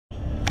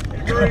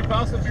Yuri,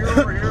 pass the beer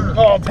over here.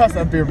 Oh, pass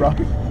that beer, bro.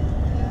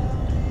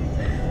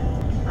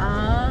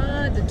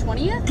 The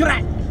 20th?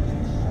 Correct.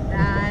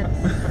 That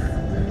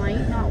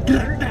might not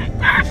work.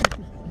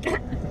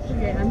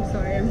 Okay, I'm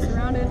sorry. I'm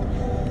surrounded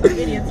by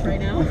idiots right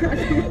now.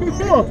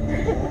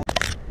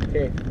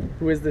 Okay,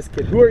 who is this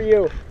kid? Who are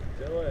you?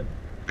 Dylan.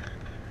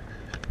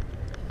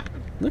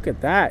 Look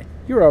at that.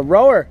 You're a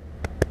rower.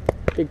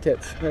 Big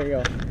tits. There you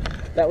go.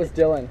 That was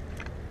Dylan.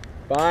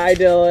 Bye,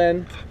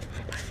 Dylan.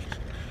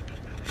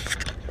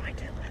 Bye,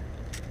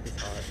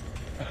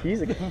 Dylan.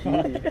 He's a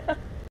cutie.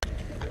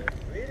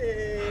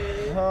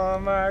 Oh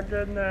my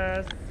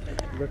goodness.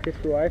 Look at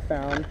who I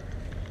found.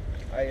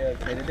 Are you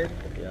excited?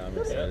 Yeah, I'm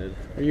excited.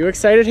 Are you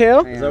excited,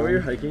 Hale? Is that where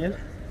you're hiking in?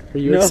 Are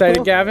you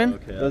excited, Gavin?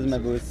 Okay, those are my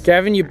boots.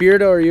 Gavin, you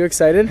beardo, are you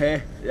excited?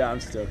 Hey, yeah, I'm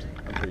stoked.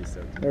 I'm pretty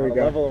stoked. There we On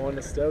go. a level of 1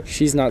 to stoked.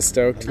 She's not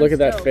stoked. Look at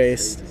that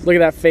face. Look at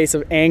that face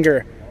of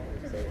anger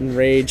and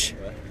rage.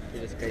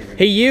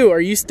 Hey, you, are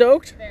you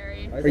stoked?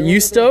 Very. Are you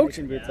stoked?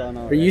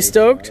 Are you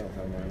stoked?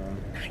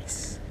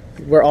 Nice.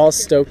 We're all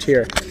stoked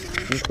here,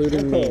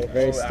 including me.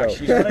 Very stoked.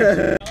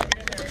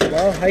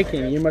 While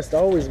hiking, you must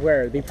always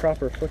wear the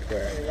proper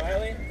footwear.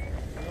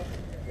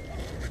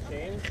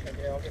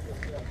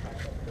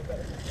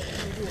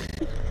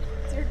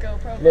 It's your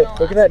GoPro.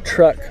 Look at that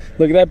truck.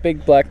 Look at that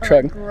big black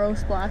truck.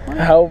 Gross black one.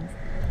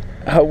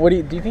 What do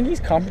you think he's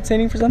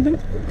compensating for something?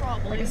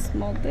 Probably a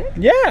small dick.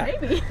 Yeah,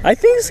 Maybe. I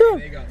think so.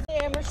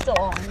 Camera's still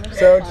on.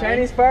 So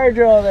Chinese fire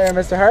drill there,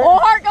 Mr. Hart. Oh,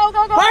 Hart, go,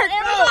 go, go. Hart,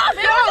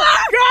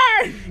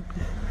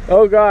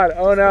 oh God,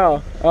 oh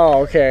no.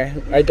 Oh, okay.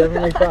 I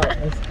definitely thought.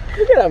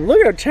 Look at him, look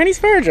at him, Chinese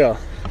fire drill.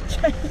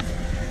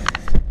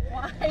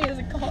 Why is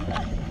it called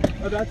that?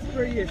 Oh, that's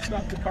where you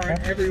stop the car and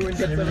everyone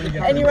gets out of the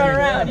car. And you run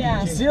around,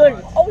 yeah. You see, like,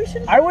 Oh, we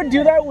should. I would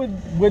do that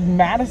with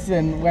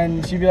Madison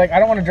when she'd be like, I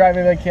don't want to drive,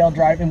 I'd be like, okay, I'll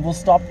drive, and we'll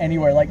stop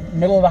anywhere, like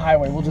middle of the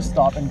highway, we'll just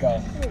stop and go.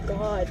 Oh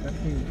God.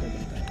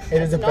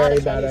 It is a Not very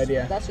a bad Chinese-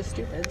 idea. That's just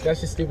stupid.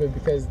 That's just stupid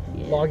because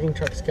logging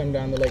trucks come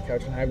down the Lake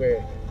Cowichan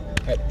Highway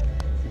at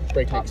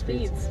breakneck Top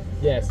speeds.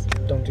 Yes,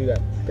 don't do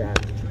that. Bad.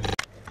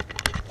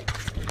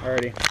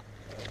 Alrighty.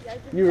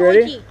 You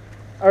ready?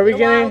 Are we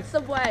gonna?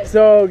 Subway.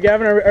 So,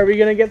 Gavin, are we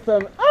gonna get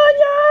some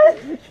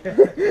onion? We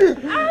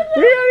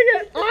gotta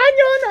get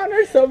onion on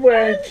our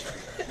Subway.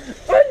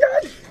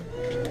 Onion.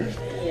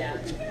 Yeah.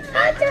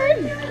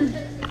 Onion.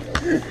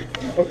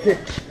 Okay,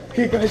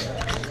 guys,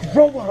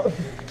 roll up.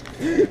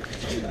 You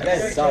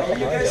guys suck. You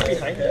guys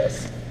behind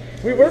us.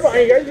 We were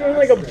behind you guys doing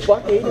like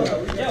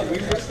 $1.80. Yeah, we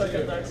were stuck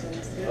at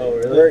Maxim's. Oh,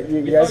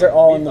 You guys are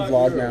all in the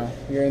vlog now.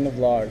 You're in the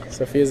vlog.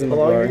 Sophia's in the vlog.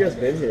 How long have you guys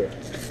been here?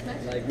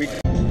 Like we.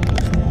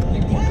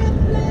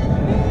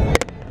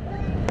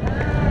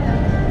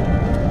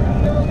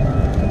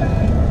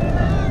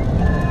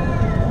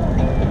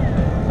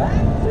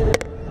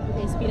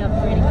 Okay, speed up.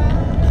 Ready?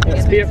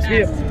 Yeah, speed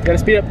up. Gotta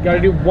speed up. Gotta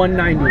do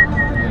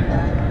 190.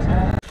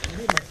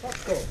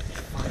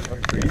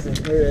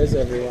 There is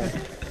everyone.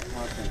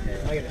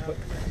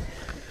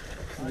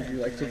 Would you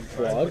like to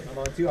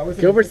vlog?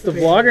 Gilbert's the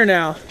vlogger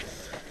now.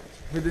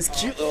 With this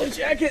cute little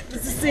jacket.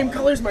 This is the same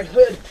color as my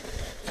hood.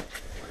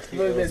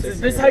 Look at this.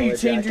 Is this how you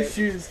change your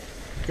shoes?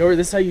 Gilbert,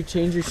 this is how you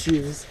change your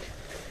shoes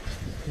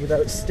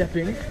without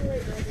stepping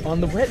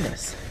on the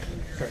wetness.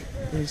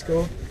 You just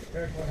go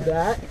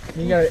that.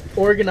 You gotta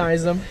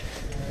organize them.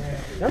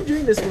 And I'm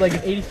doing this with like an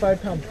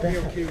 85-pound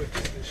backpack.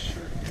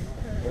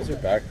 Where's your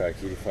backpack?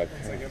 85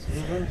 pounds.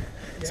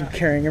 So I'm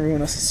carrying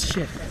everyone else's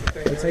shit.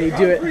 That's how you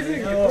do it. He's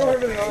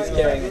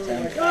carrying a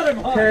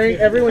tent. Carrying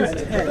everyone's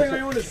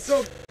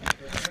tent.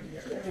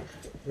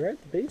 We're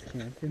at the base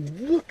camp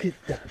and look at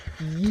that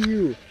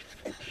view.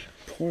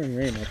 Pouring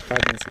rain like 5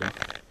 minutes ago.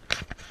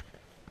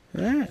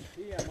 Look at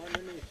that.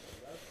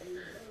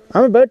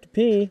 I'm about to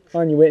pee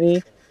on you,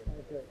 Whitney.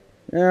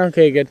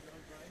 Okay, good.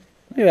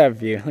 Look at that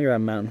view. Look at that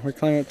mountain. We're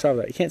climbing up top of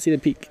that. You can't see the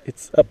peak.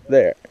 It's up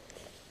there.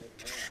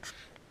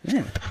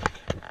 Yeah.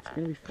 It's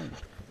gonna be fun.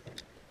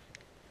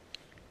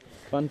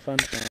 Fun.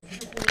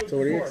 So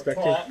what are your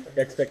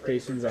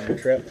expectations on the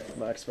trip?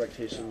 My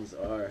expectations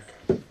are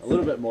a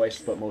little bit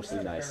moist, but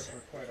mostly nice.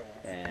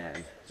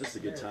 And just a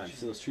good time.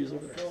 See those trees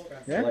over there?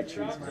 Yeah? I like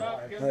trees, man.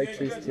 I like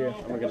trees too.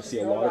 And we're going to see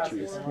a lot of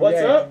trees.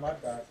 What's up?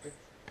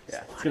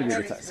 Yeah, it's going to be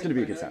a good time. It's going to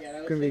be a good time.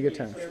 It's gonna be a good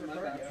time.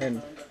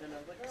 And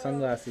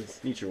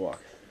sunglasses. Nature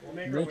walk.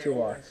 Nature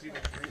walk.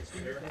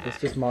 Let's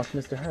just mock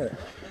Mr. Hart.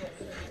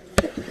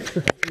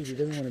 He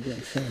doesn't want to be on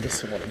film. He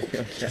doesn't want to be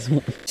on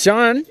camera.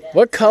 Sean,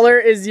 what color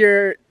is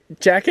your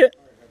jacket?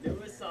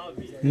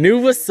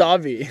 New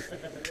Wasabi.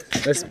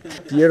 That's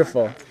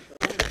beautiful.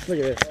 Look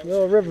at this.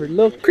 Little river,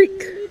 little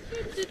creek.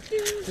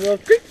 Little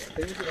creek.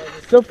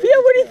 Sophia,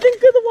 what do you think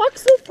of the walk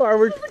so far?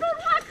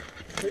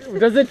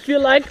 Does it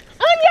feel like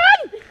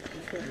onion?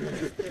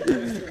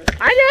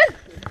 Onion!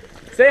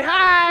 Say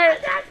hi!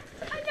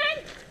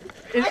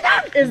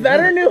 Is that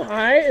our new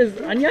hi? Is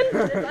onion?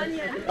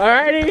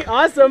 Alrighty,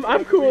 awesome.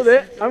 I'm cool with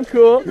it. I'm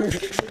cool.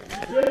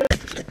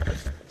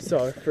 So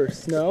our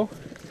first snow,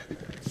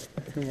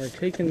 and we're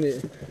taking the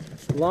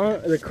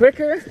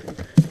quicker,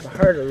 the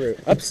harder route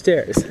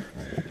upstairs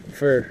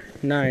for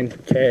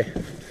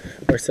 9K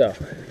or so.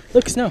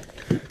 Look, snow.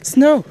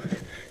 Snow.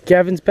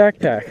 Gavin's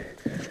backpack.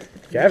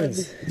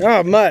 Gavin's.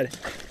 Oh, mud.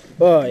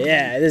 Oh,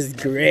 yeah, this is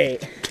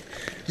great.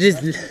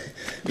 Just,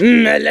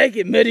 I like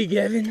it muddy,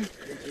 Gavin.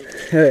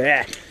 Oh,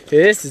 yeah.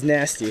 This is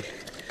nasty.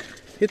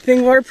 Good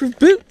thing waterproof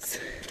boots.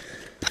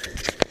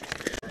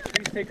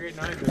 Please take grade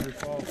 9 every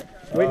fall.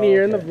 Whitney,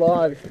 you're in the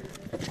vlog.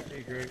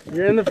 Okay, great.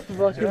 You're in the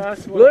fucking.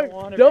 That's what I Look,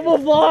 wanna double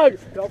be. vlog.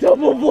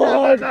 Double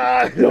vlog.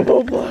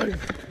 Double vlog.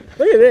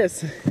 Look at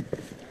this.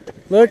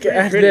 Look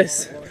at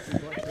this.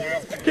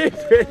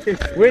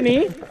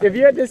 Whitney, if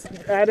you had to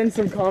add in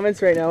some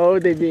comments right now, what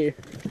would they be?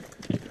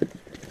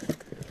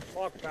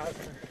 Walk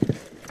faster.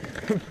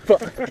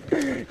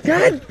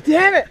 God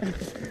damn it!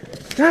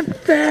 Not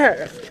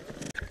fair!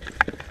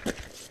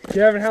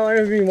 Gavin, how long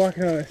have you been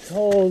walking on this?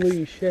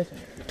 Holy shit.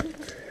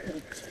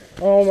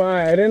 Oh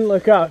my, I didn't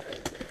look up.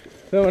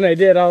 Then when I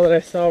did, all that I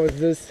saw was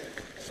this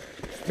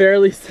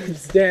fairly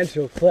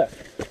substantial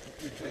cliff.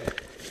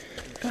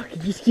 Fuck,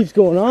 it just keeps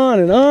going on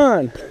and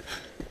on.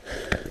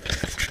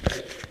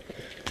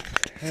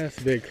 That's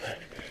a big cliff.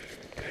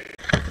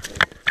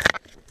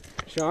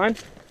 Sean,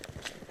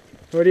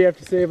 what do you have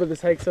to say about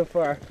this hike so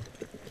far?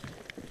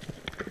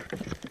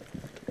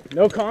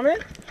 No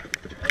comment?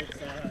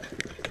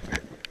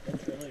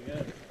 It's really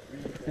good.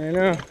 I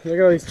know. Look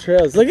at all these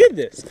trails. Look at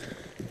this.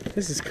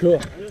 This is cool.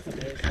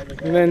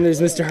 And then there's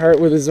Mr. Hart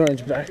with his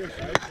orange bag.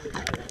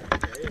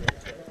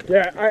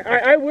 Yeah,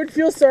 I would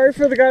feel sorry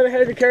for the guy that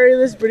had to carry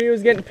this, but he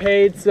was getting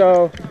paid,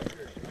 so.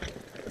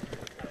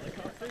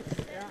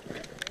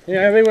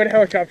 Yeah, they would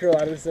helicopter a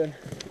lot of this in.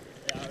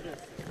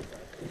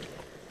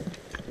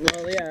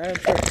 Well, yeah,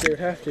 of course they would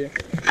have to.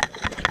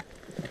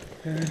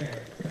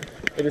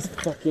 It is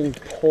fucking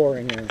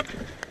pouring rain.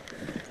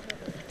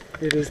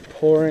 It is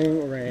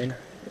pouring rain.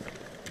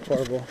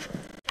 Horrible.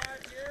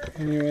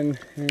 Anyone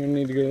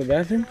need to go to the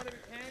bathroom?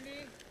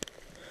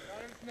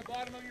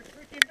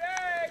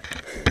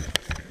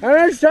 I don't know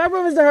what you're talking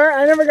about, Mr. Hart.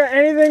 I never got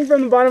anything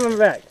from the bottom of my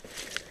bag.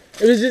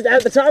 It was just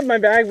at the top of my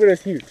bag, but it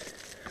was huge.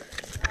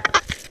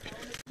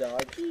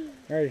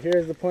 Alright,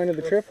 here's the point of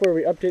the trip where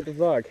we update the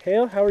vlog.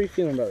 Hale, how are you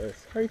feeling about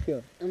this? How are you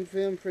feeling? I'm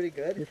feeling pretty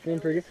good. You're feeling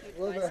pretty good?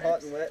 A little bit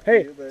hot and wet.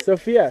 Hey, too, but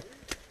Sophia,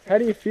 how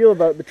do you feel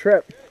about the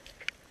trip?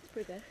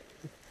 Pretty good.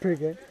 Pretty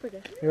good. Pretty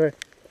good. You're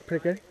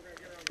pretty good?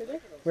 Pretty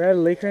good. We're at a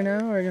lake right now.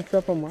 We're gonna fill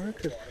up on water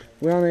because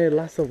we all need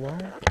lots of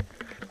water.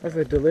 That's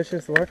a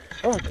delicious water.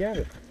 Oh,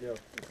 Gavin.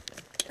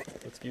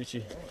 It's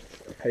Gucci.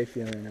 How you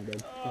feeling right now,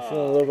 bud? I'm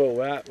feeling a little bit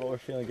wet, but we're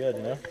feeling good,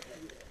 you know?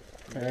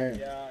 Alright.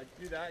 Yeah,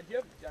 do that.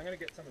 I'm gonna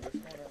get some of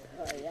this one.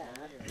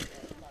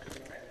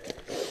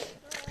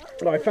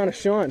 Oh, I found a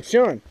Sean.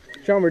 Sean,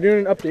 we're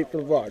doing an update for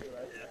the vlog.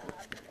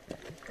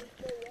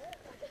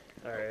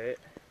 Alright.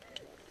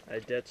 I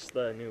ditched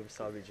the new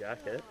wasabi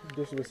jacket.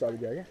 This is wasabi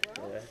jacket.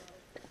 Yeah.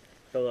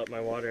 Filled up my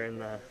water in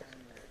the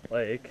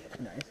lake.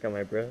 Nice. Got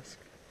my brisk.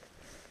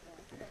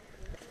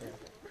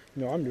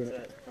 No, I'm doing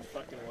That's it. it. I'm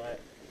fucking wet.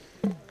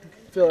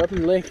 Fill it up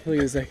in the lake. Look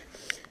at this lake.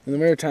 In the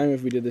winter time,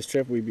 if we did this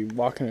trip, we'd be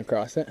walking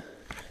across it.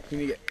 We're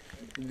gonna get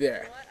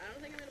there. I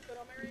don't think I'm gonna put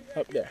on my rain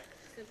Up there.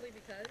 simply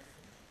because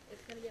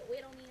it's gonna get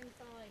wet on the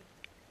inside.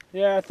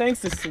 Yeah,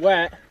 thanks to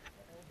sweat.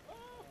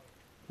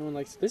 No one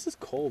likes. This is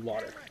cold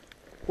water.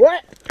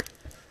 What?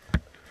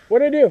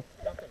 What'd I do?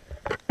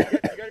 You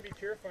gotta be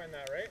purifying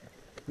that, right?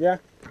 Yeah.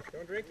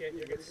 Don't drink it,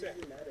 you'll get sick.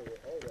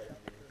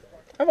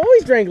 I've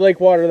always drank lake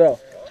water though.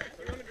 If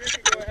you wanna drink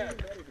it, go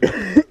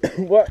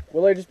ahead. What?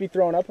 Will I just be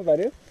throwing up if I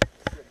do?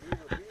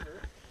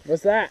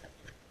 What's that?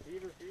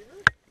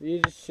 You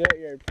just shit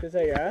your piss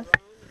out your ass?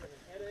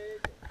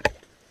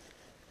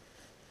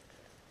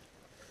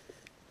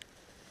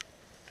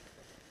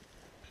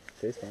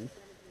 Tastes fun.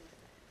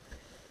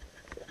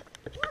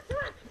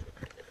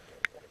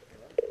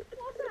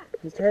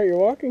 Mr. Hart, you're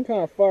walking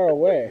kind of far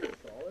away.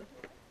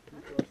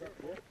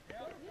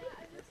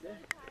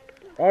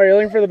 Oh, you're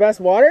looking for the best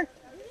water?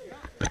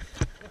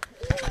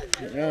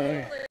 No.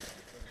 Okay.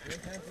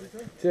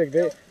 Sick,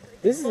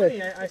 this is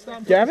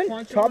a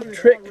Gavin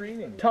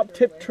top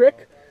tip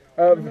trick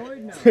of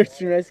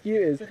search and rescue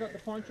is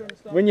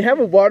when you have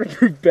a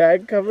waterproof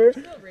bag cover,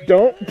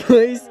 don't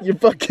place your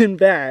fucking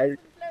bag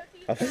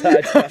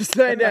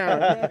upside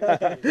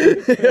down.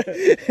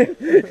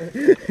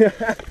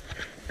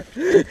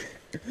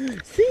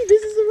 See,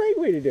 this is the right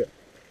way to do it.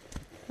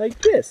 Like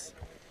this.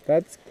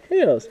 That's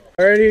chaos.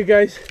 Alrighty, you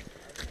guys.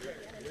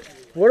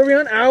 What are we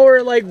on?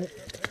 Hour like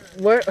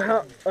what?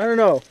 How? I don't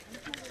know.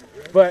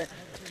 But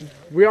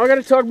we all got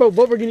to talk about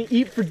what we're gonna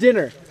eat for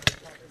dinner.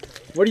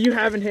 What are you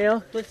having,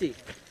 Hale? pussy.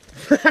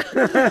 What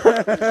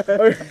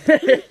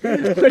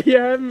are you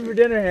having for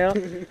dinner, Hale?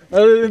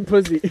 Other than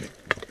pussy.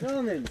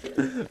 Ramen.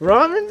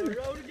 Ramen?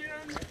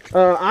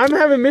 I'm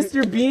having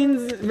Mr.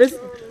 Bean's. Mr.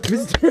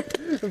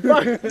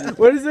 Fuck.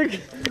 What is it?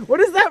 What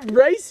is that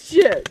rice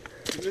shit?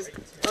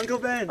 Uncle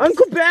Ben.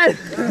 Uncle Ben.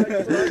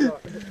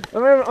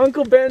 I'm having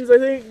Uncle Ben's. I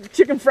think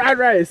chicken fried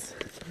rice.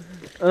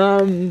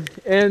 And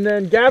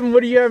then Gavin,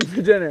 what are you having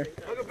for dinner?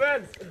 Uncle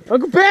Ben's.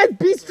 Uncle Ben,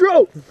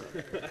 bistro.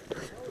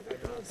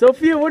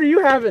 Sophia, what are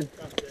you having?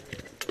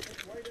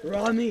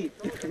 Raw meat.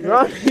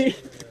 Raw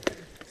meat.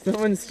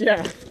 Someone's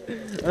shaft.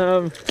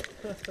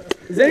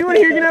 Is anyone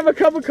here gonna have a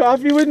cup of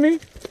coffee with me?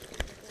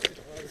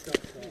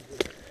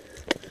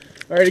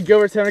 Alright,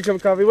 Gilbert's having a cup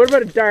of coffee. What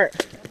about a dart?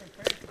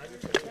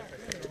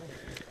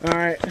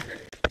 Alright.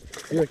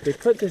 Look, they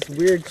put this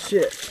weird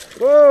shit.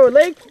 Whoa,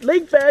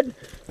 lake bed!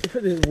 They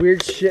put this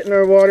weird shit in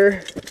our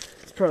water.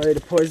 It's probably to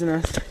poison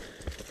us.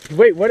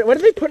 Wait, what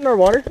did they put in our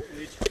water?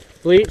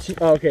 Bleach?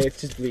 Oh, okay,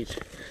 it's just bleach.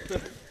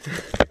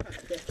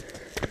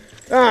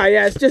 Ah,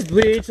 yeah, it's just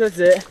bleach, that's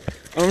it.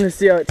 I'm gonna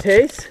see how it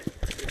tastes.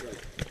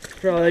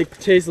 Probably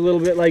tastes a little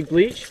bit like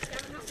bleach.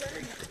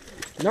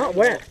 Not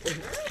wet.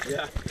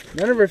 Yeah.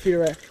 None of our feet are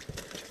wet.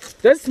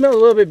 Does smell a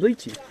little bit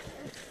bleachy.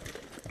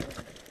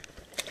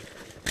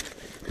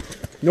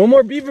 No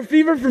more beaver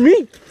fever for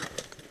me.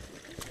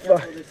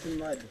 There's some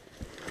mud.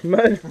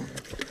 Mud.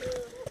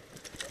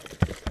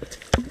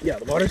 Yeah,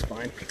 the water's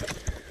fine.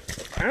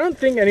 I don't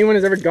think anyone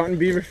has ever gotten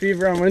beaver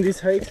fever on one of these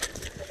hikes.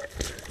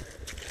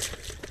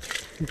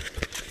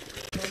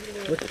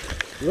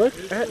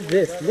 Look at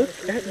this. Look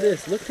at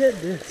this. Look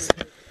at this.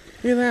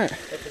 Look at that.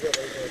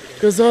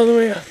 Goes all the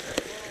way up.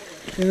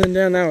 And then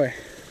down that way.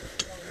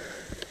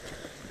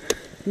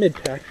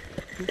 Mid-pack.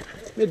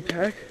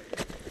 Mid-pack.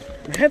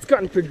 My head's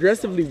gotten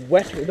progressively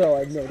wetter though,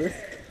 I've noticed.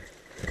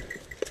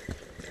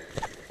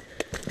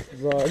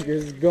 Vlog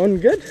is going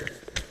good.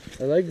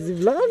 I like the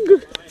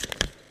vlog.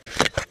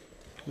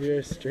 We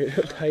are straight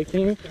up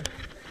hiking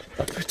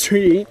up a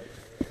tree.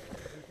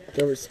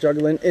 So we're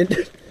struggling in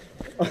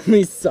on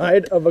the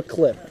side of a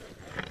cliff.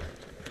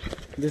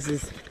 This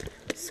is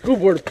school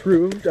board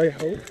approved, I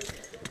hope.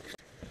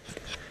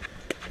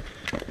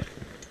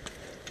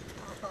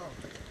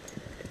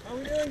 How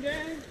we doing,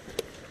 gang?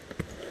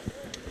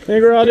 I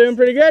think we're all doing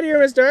pretty good here,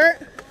 Mr. Hart.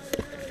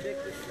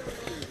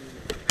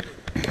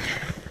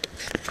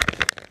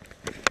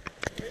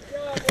 Good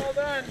job, well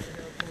done.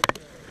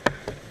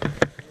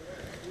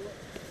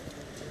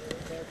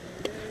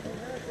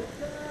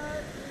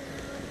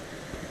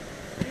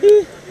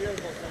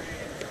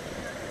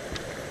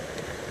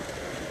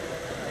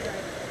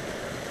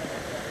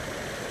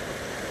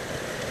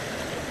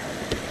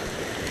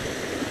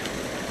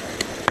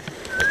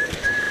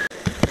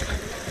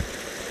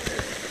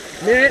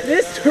 Man,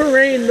 this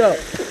terrain though,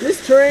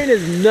 this terrain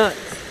is nuts.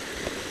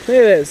 Look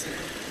at this.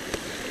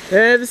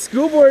 And if the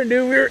school board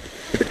knew we were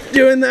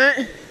doing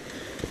that,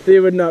 they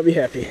would not be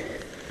happy.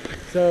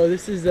 So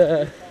this is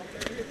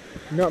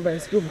not by the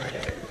school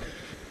board.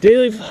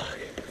 Daily vlog.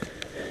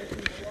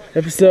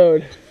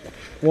 Episode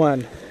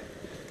 1.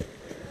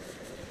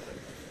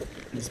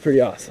 It's pretty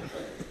awesome.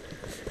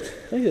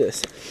 Look at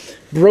this.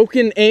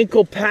 Broken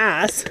ankle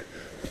pass.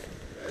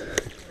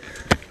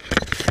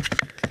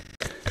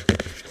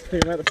 I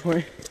think I'm at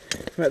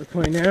the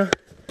point now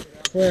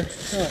where,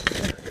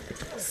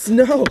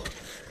 snow.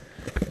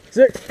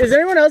 Is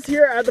anyone else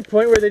here at the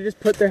point where they just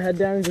put their head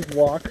down and just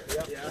walk?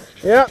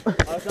 Yeah. I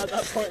was at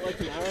that point like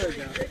an hour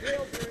ago.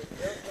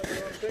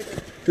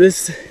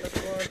 This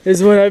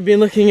is what I've been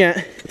looking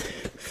at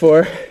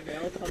for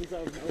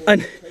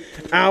an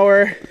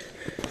hour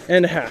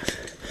and a half.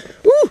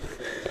 Woo!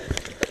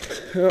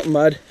 Oh,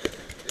 mud.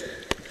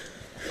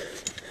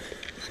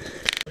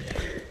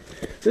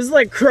 This is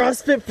like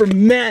CrossFit for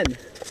men.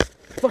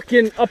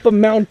 Fucking up a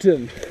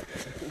mountain.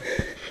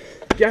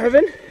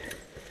 Gavin,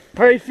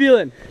 how are you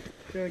feeling?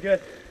 Feeling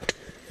good.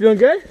 Feeling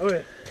good? Oh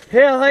yeah.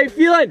 Hale, how you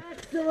feeling?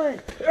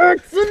 Excellent.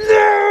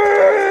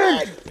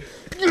 Excellent!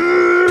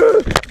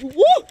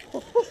 Woo!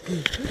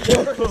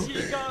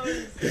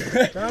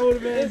 That would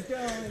have been.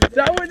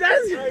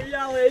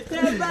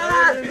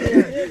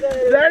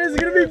 That is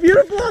gonna be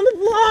beautiful on the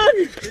vlog.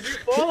 Did you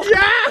fall?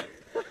 Yeah!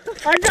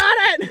 I got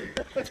it!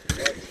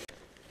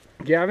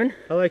 Gavin?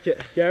 I like it.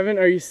 Gavin,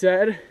 are you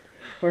sad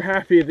or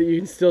happy that you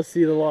can still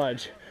see the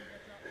lodge?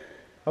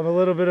 I'm a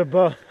little bit of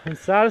both. I'm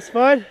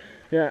satisfied,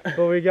 Yeah.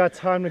 but we got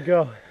time to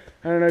go.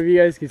 I don't know if you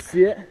guys can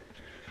see it,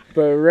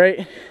 but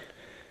right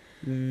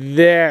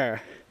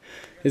there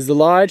is the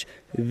lodge.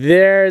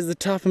 There is the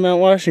top of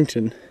Mount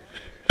Washington.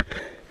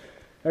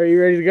 Are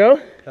you ready to go?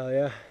 Hell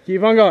yeah.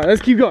 Keep on going.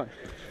 Let's keep going.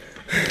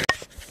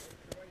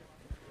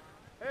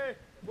 Hey,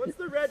 what's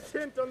the red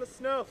tint on the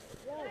snow?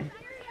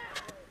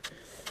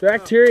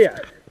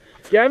 Bacteria.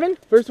 Gavin,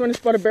 first one to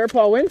spot a bear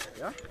paw wins.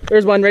 Yeah.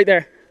 There's one right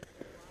there.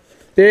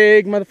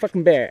 Big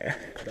motherfucking bear.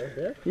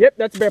 Bear? Yep,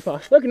 that's a bear paw.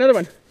 Look, another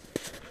one.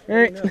 All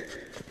right.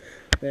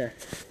 There.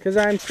 Because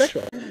I'm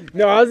special.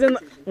 No, I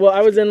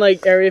was in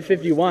like Area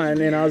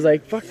 51 and I was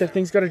like, fuck, that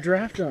thing's got a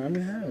draft on. I'm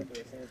gonna have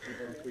it.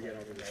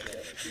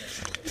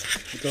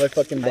 Until I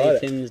fucking bought it.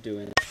 Tim's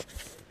doing it.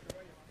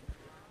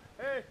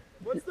 Hey,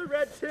 what's the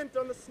red tint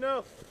on the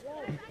snow?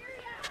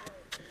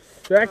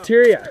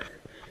 Bacteria.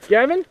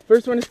 Gavin,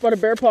 first one to spot a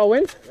bear paw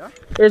wins. Yeah.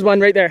 There's one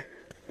right there.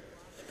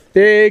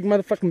 Big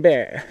motherfucking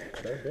bear.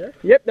 Bear?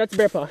 Yep, that's a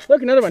bear paw.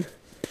 Look, another one.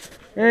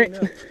 All right.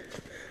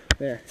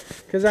 There.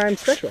 Because I'm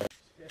special.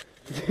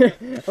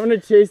 I'm gonna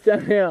chase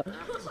down here.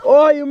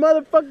 Oh, you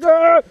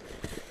motherfucker!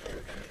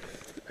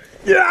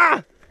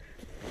 Yeah!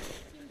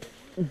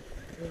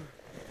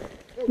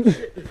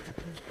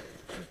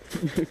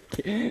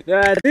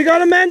 We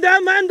got a man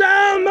down, man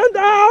down, man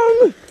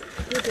down!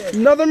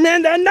 Another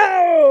man down,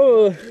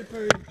 no!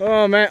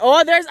 Oh man,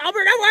 oh there's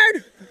Albert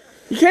Edward!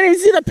 You can't even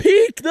see the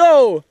peak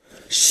though!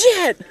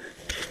 Shit!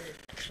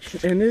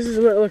 And this is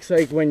what it looks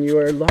like when you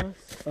are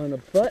lost on a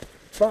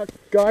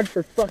God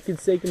for fucking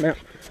sake amount.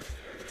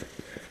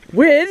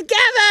 With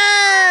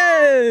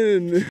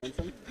Kevin!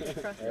 I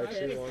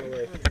actually want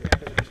a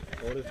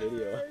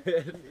video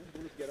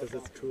because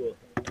it's cool.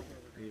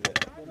 Leave it.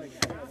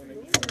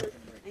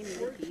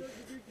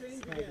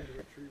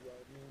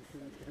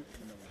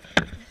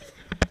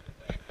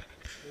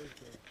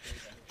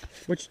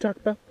 What you talk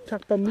about?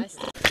 Talk about me?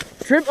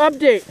 Trip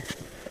update.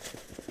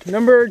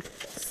 Number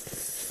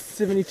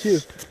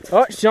 72.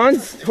 Oh,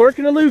 Sean's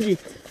working a loogie.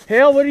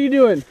 Hale, what are you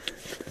doing?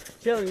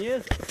 Chilling,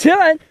 you?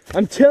 Chilling?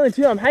 I'm chilling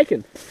too, I'm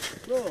hiking.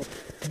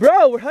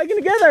 Bro, we're hiking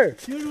together.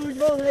 Dude, we're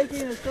both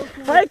hiking. It's so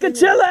cool. Hiking,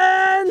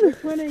 chilling.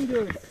 Twinning,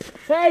 dude.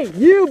 Hey,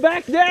 you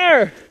back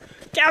there.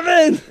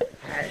 Kevin.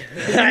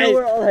 You know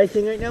we're all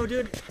hiking right now,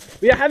 dude?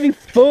 We are having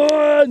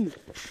fun.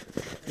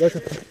 Onion!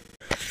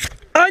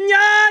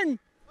 Onion!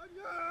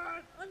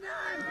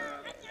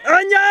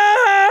 Onion!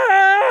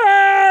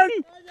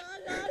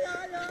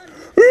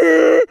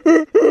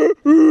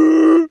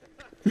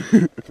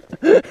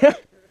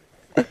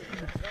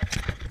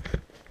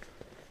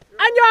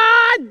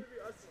 Onion!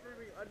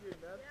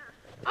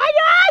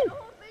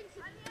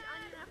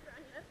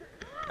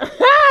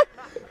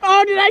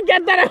 Oh, did I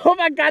get that? I hope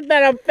I got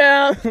that on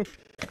film.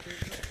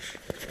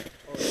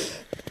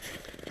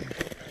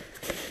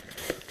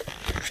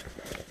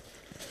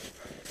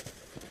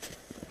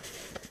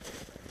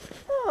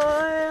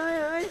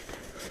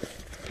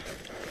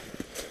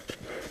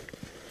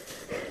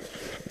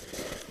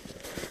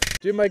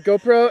 Dude, my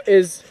GoPro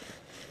is,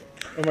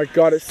 oh my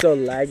god, it's so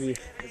laggy.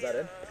 Is that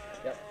it?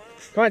 Yep.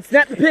 Come on,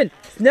 snap the pin.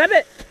 Snap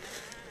it.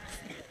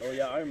 Oh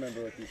yeah, I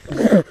remember what these.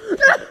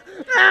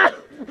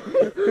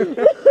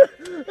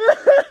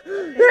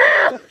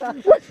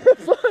 What the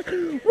fuck?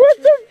 What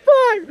the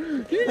fuck?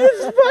 You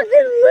just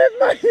fucking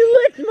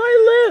licked my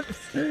lips.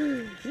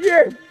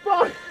 You're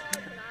fuck.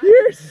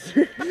 You're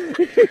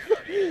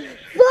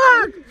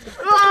fuck.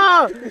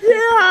 Oh,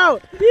 you.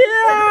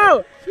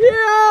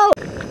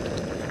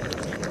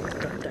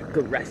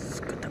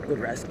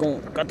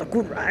 Got the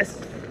good rice.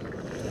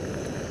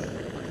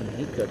 I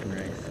hate cooking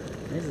rice.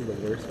 Rice is the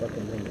worst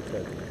fucking thing to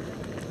cook.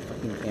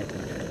 Fucking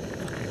camping.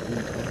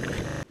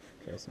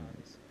 Okay, so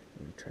nice.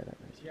 Let me try that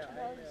rice.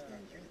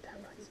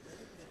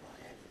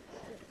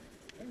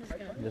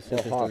 This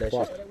is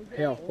delicious.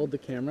 Hey, hold the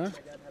camera.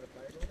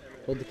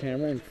 Hold the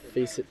camera and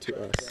face it to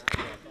us.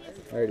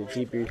 Alrighty,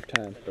 debrief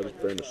time. I just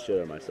burned the shit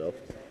out of myself.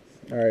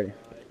 Alrighty.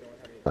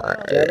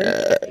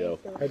 Devin, Yo.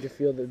 how'd you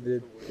feel that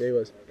the day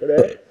was?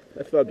 Today,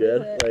 I felt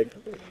good. Like,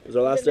 it was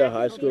our last day of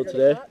high school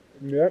today,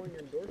 Yep.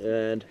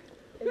 and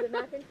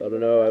I don't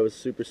know, I was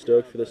super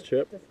stoked for this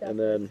trip, and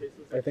then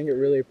I think it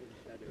really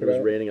it was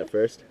raining at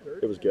first.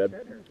 It was good.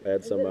 I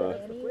had some,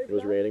 it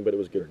was raining, but it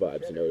was good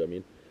vibes, you know what I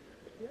mean?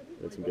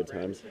 Had some good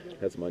times.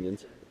 Had some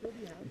onions.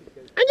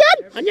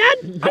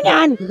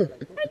 Onion!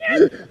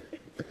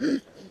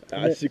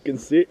 As you can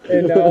see.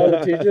 And now all the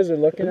teachers are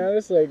looking at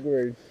us like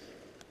we're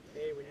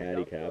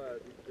Handicap.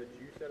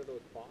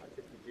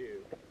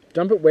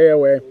 dump it way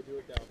away.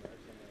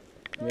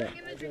 Yeah.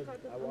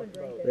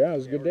 Yeah, it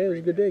was a good day. It was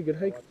a good day. Good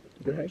hike.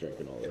 Good hike.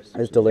 Drinking all this.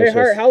 It's delicious. Hey,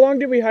 Hart, how long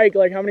did we hike?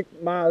 Like how many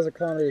miles or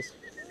kilometers?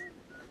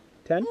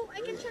 10? Oh,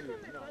 I can check on my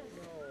phone.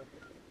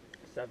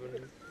 7. 3.2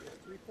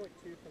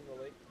 from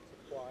the lake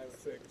supply.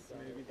 6,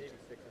 maybe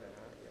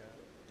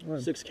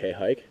 6.5. 6K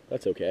hike.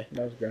 That's okay.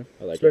 That was good.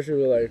 I like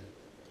Especially with like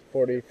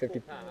 40,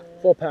 50,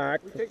 full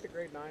pack. We take the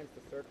grade 9s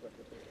to circlet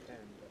with the 10,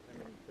 but I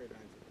mean, grade 9s.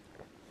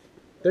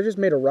 They're just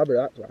made of rubber,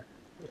 that's why.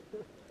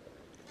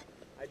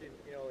 I didn't,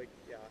 you know, like,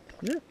 yeah.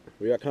 Yeah.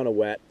 We got kind of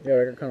wet. Yeah,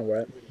 we got kind of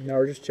wet. Now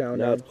we're just chowing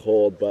Now down. it's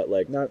cold, but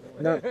like. Now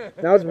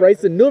it's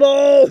rice and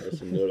noodles! That's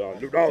some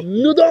noodles.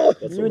 Noodles!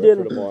 That's the word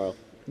for tomorrow.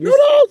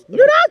 Noodles!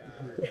 Noodles!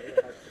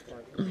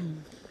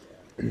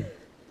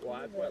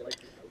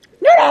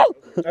 Noodles!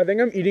 I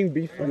think I'm eating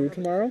beef stew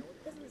tomorrow.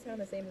 Doesn't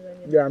sound the same as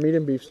onion. Yeah, I'm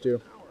eating beef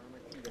stew.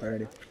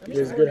 Alrighty. It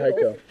was a good hike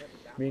though.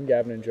 Me and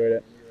Gavin enjoyed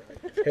it.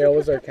 Hale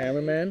was our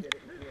cameraman.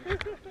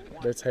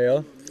 That's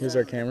Hale. He's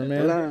our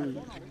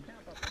cameraman.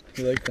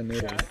 He liked the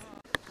noodles.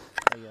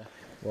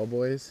 Well,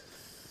 boys,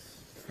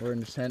 we're in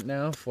the tent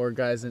now. 3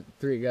 guys in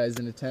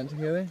a tent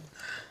together.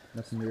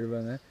 Nothing weird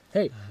about that.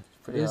 Hey,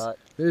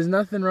 there's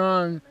nothing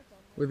wrong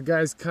with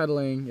guys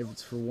cuddling if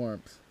it's for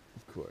warmth.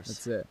 Of course.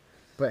 That's it.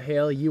 But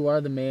Hale, you are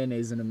the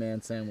mayonnaise in a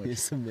man sandwich.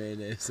 Here's some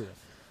mayonnaise.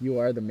 You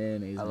are the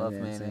mayonnaise I in love a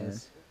man mayonnaise.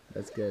 sandwich.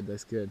 That's good.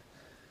 That's good.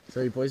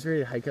 So, are you boys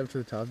ready to hike up to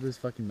the top of this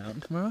fucking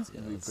mountain tomorrow? It's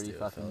gonna be pretty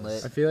fucking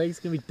lit. I feel like it's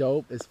gonna be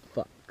dope as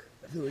fuck.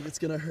 I feel like it's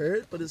gonna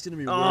hurt, but it's gonna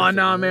be. Oh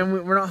no, man,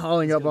 we're not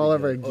hauling up all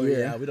of our gear. Oh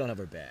yeah, we don't have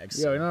our bags.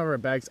 Yeah, we don't have our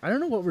bags. I don't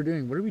know what we're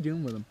doing. What are we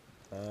doing with them?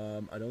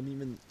 I don't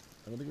think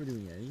we're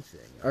doing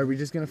anything. Are we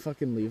just gonna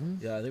fucking leave them?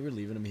 Yeah, I think we're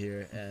leaving them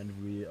here, and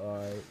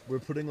we're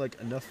putting like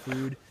enough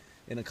food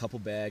in a couple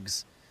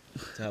bags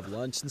to have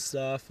lunch and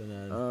stuff, and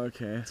then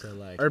Okay. to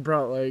like. I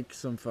brought like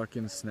some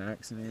fucking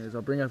snacks and ears.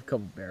 I'll bring up a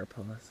couple bear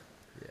paws.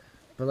 Yeah.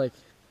 But like,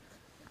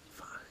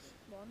 fuck.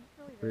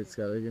 But it's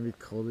either gonna be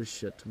cold as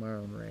shit tomorrow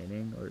and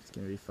raining, or it's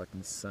gonna be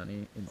fucking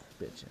sunny and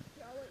bitching.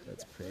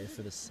 Let's pray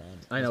for the sun.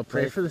 I know.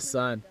 Pray for the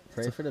sun.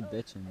 Pray for the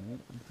bitching, mate.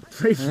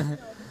 Pray for.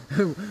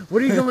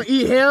 What are you gonna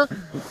eat, Hale?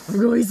 I'm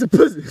gonna eat some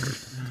pussy.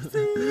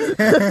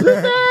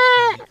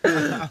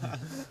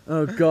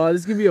 Oh god,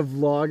 this is gonna be a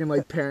vlog and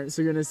like parents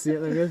are gonna see it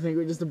and they're gonna think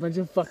we're just a bunch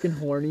of fucking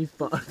horny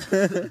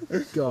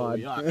fucks.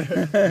 God.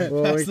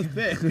 Well, That's the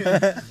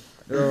thing.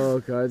 oh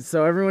god.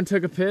 So everyone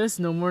took a piss?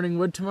 No morning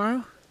wood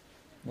tomorrow?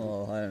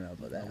 Well, I don't know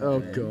about that. Oh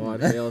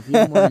god, Hale, if you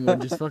have morning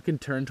wood, just fucking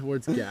turn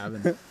towards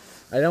Gavin.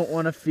 I don't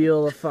want to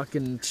feel a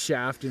fucking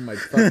shaft in my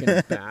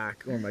fucking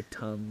back or my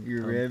tongue.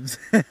 Your ribs.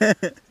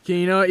 Okay,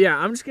 you know what? Yeah,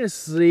 I'm just gonna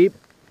sleep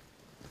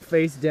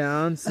face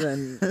down, so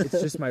then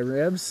it's just my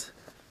ribs.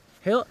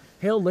 Hale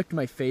licked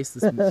my face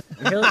this morning.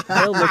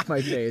 Hale licked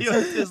my face. He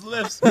licked his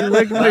lips. He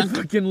licked my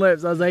fucking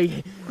lips. I was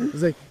like,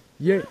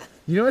 yeah.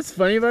 You know what's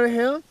funny about it,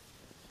 Hale?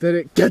 That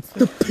it gets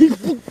the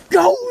people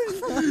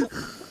going.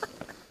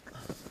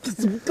 Gets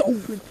them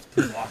going.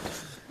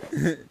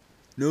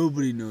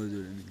 Nobody knows what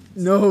it means.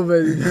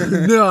 Nobody.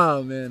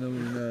 No, man.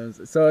 Nobody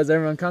knows. So is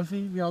everyone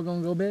comfy? We all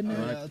gonna go to bed now?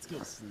 Yeah, let's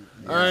go sleep.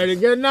 All right.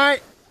 Good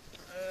night.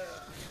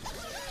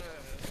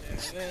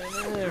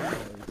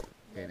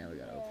 Okay, now we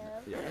gotta open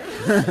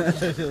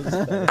it.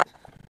 Yeah.